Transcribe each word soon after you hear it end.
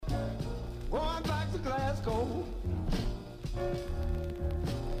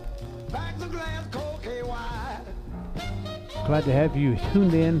the Glasgow KY. Glad to have you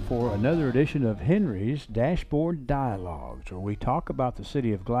tuned in for another edition of Henry's Dashboard Dialogues, where we talk about the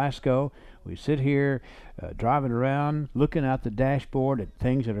city of Glasgow. We sit here driving around, looking out the dashboard at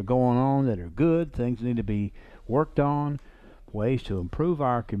things that are going on that are good, things that need to be worked on, ways to improve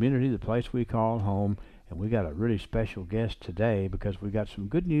our community, the place we call home. And we got a really special guest today because we got some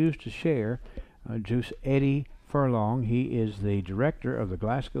good news to share. Juice Eddie Furlong. He is the director of the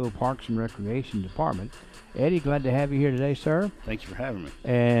Glasgow Parks and Recreation Department. Eddie, glad to have you here today, sir. Thank you for having me.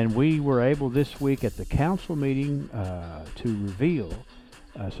 And we were able this week at the council meeting to reveal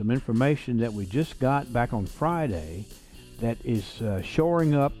some information that we just got back on Friday that is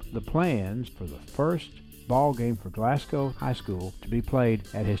shoring up the plans for the first ball game for Glasgow High School to be played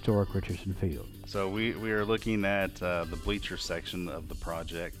at historic Richardson Field. So we are looking at the bleacher section of the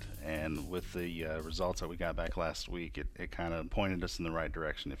project, and with the results that we got back last week, it kind of pointed us in the right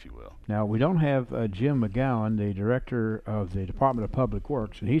direction, if you will. Now, we don't have Jim McGowan, the director of the Department of Public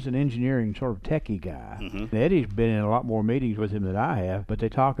Works, and he's an engineering sort of techie guy. Mm-hmm. Eddie's been in a lot more meetings with him than I have, but they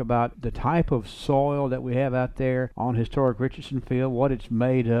talk about the type of soil that we have out there on historic Richardson Field, what it's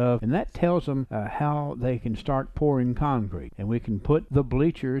made of, and that tells them how they can start pouring concrete, and we can put the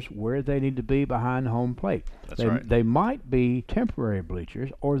bleachers where they need to be behind home plate. That's right. They might be temporary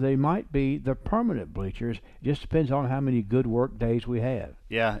bleachers, or they might be the permanent bleachers. It just depends on how many good work days we have.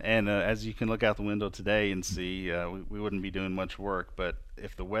 Yeah, and as you can look out the window today and see, we wouldn't be doing much work, but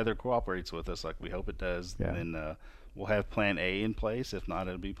if the weather cooperates with us like we hope it does, then we'll have Plan A in place. If not,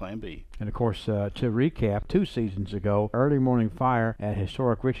 it'll be Plan B. And of course, to recap, 2 seasons ago, early morning fire at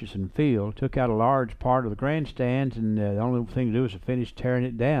historic Richardson Field took out a large part of the grandstands, and the only thing to do is to finish tearing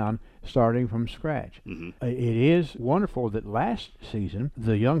it down, starting from scratch. Mm-hmm. It is wonderful that last season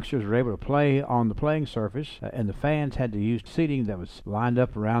the youngsters were able to play on the playing surface, and the fans had to use seating that was lined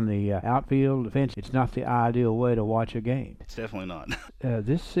up around the outfield fence. It's not the ideal way to watch a game. It's definitely not.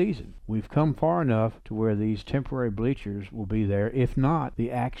 This season, we've come far enough to where these temporary bleachers will be there, if not the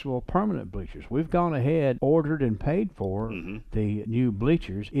actual permanent bleachers. We've gone ahead, ordered and paid for the new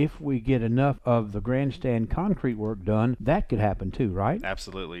bleachers. If we get enough of the grandstand concrete work done, that could happen too, right?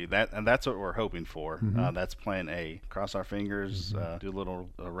 Absolutely. And that's what we're hoping for. That's Plan A. Cross our fingers, do a little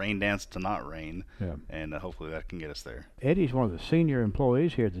rain dance to not rain, and hopefully that can get us there. Eddie's one of the senior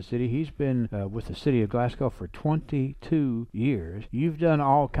employees here at the city. He's been with the city of Glasgow for 22 years. You've done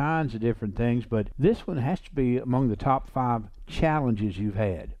all kinds of different things, but this one has to be among the top 5 challenges you've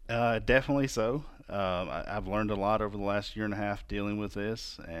had. Definitely so. I've learned a lot over the last year and a half dealing with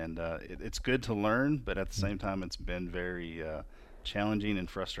this, and it's good to learn, but at the same time it's been very challenging and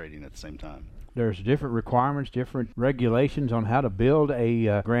frustrating at the same time. There's different requirements, different regulations on how to build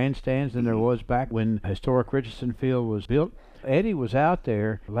a grandstands than there was back when historic Richardson Field was built. Eddie was out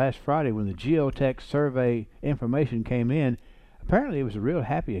there last Friday when the geotech survey information came in. Apparently it was a real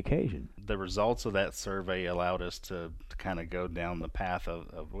happy occasion. The results of that survey allowed us to kind of go down the path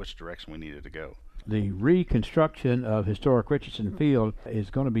of which direction we needed to go. The reconstruction of historic Richardson Field is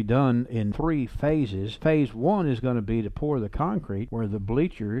going to be done in 3 phases. Phase 1 is going to be to pour the concrete where the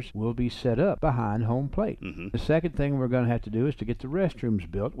bleachers will be set up behind home plate. The second thing we're going to have to do is to get the restrooms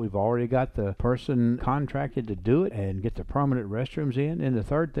built. We've already got the person contracted to do it and get the permanent restrooms in. And the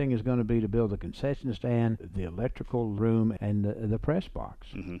third thing is going to be to build the concession stand, the electrical room, and the press box.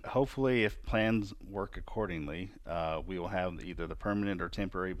 Hopefully, if plans work accordingly, we will have either the permanent or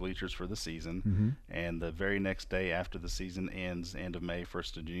temporary bleachers for the season. And the very next day after the season ends, end of May,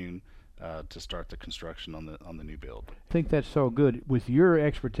 1st of June, to start the construction on the new build. I think that's so good. With your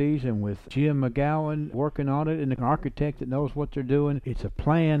expertise and with Jim McGowan working on it and an architect that knows what they're doing, it's a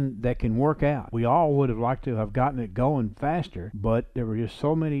plan that can work out. We all would have liked to have gotten it going faster, but there were just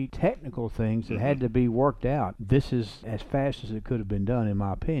so many technical things that had to be worked out. This is as fast as it could have been done, in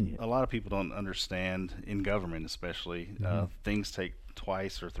my opinion. A lot of people don't understand, in government especially, things take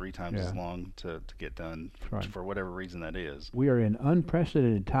twice or 3 times as long to get done for whatever reason that is. We are in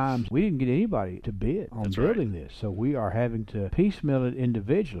unprecedented times. We didn't get anybody to bid on building this, so we are having to piecemeal it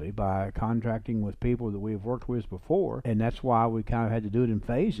individually by contracting with people that we've worked with before, and that's why we kind of had to do it in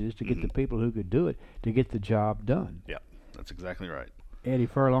phases to get the people who could do it to get the job done. Yeah, that's exactly right. Eddie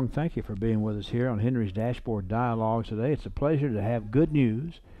Furlong, thank you for being with us here on Henry's Dashboard Dialogues today. It's a pleasure to have good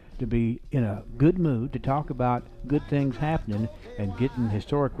news, to be in a good mood, to talk about good things happening, and getting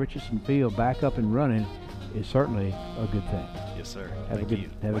historic Richardson Field back up and running is certainly a good thing. Yes, sir. Have a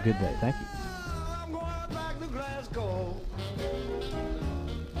good day. Thank you. I'm going back to Glasgow.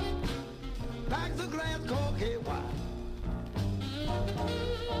 Back to Glasgow KY.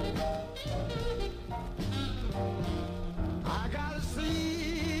 I gotta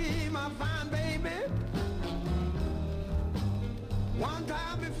see my fine One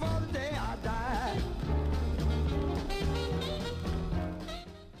time before the day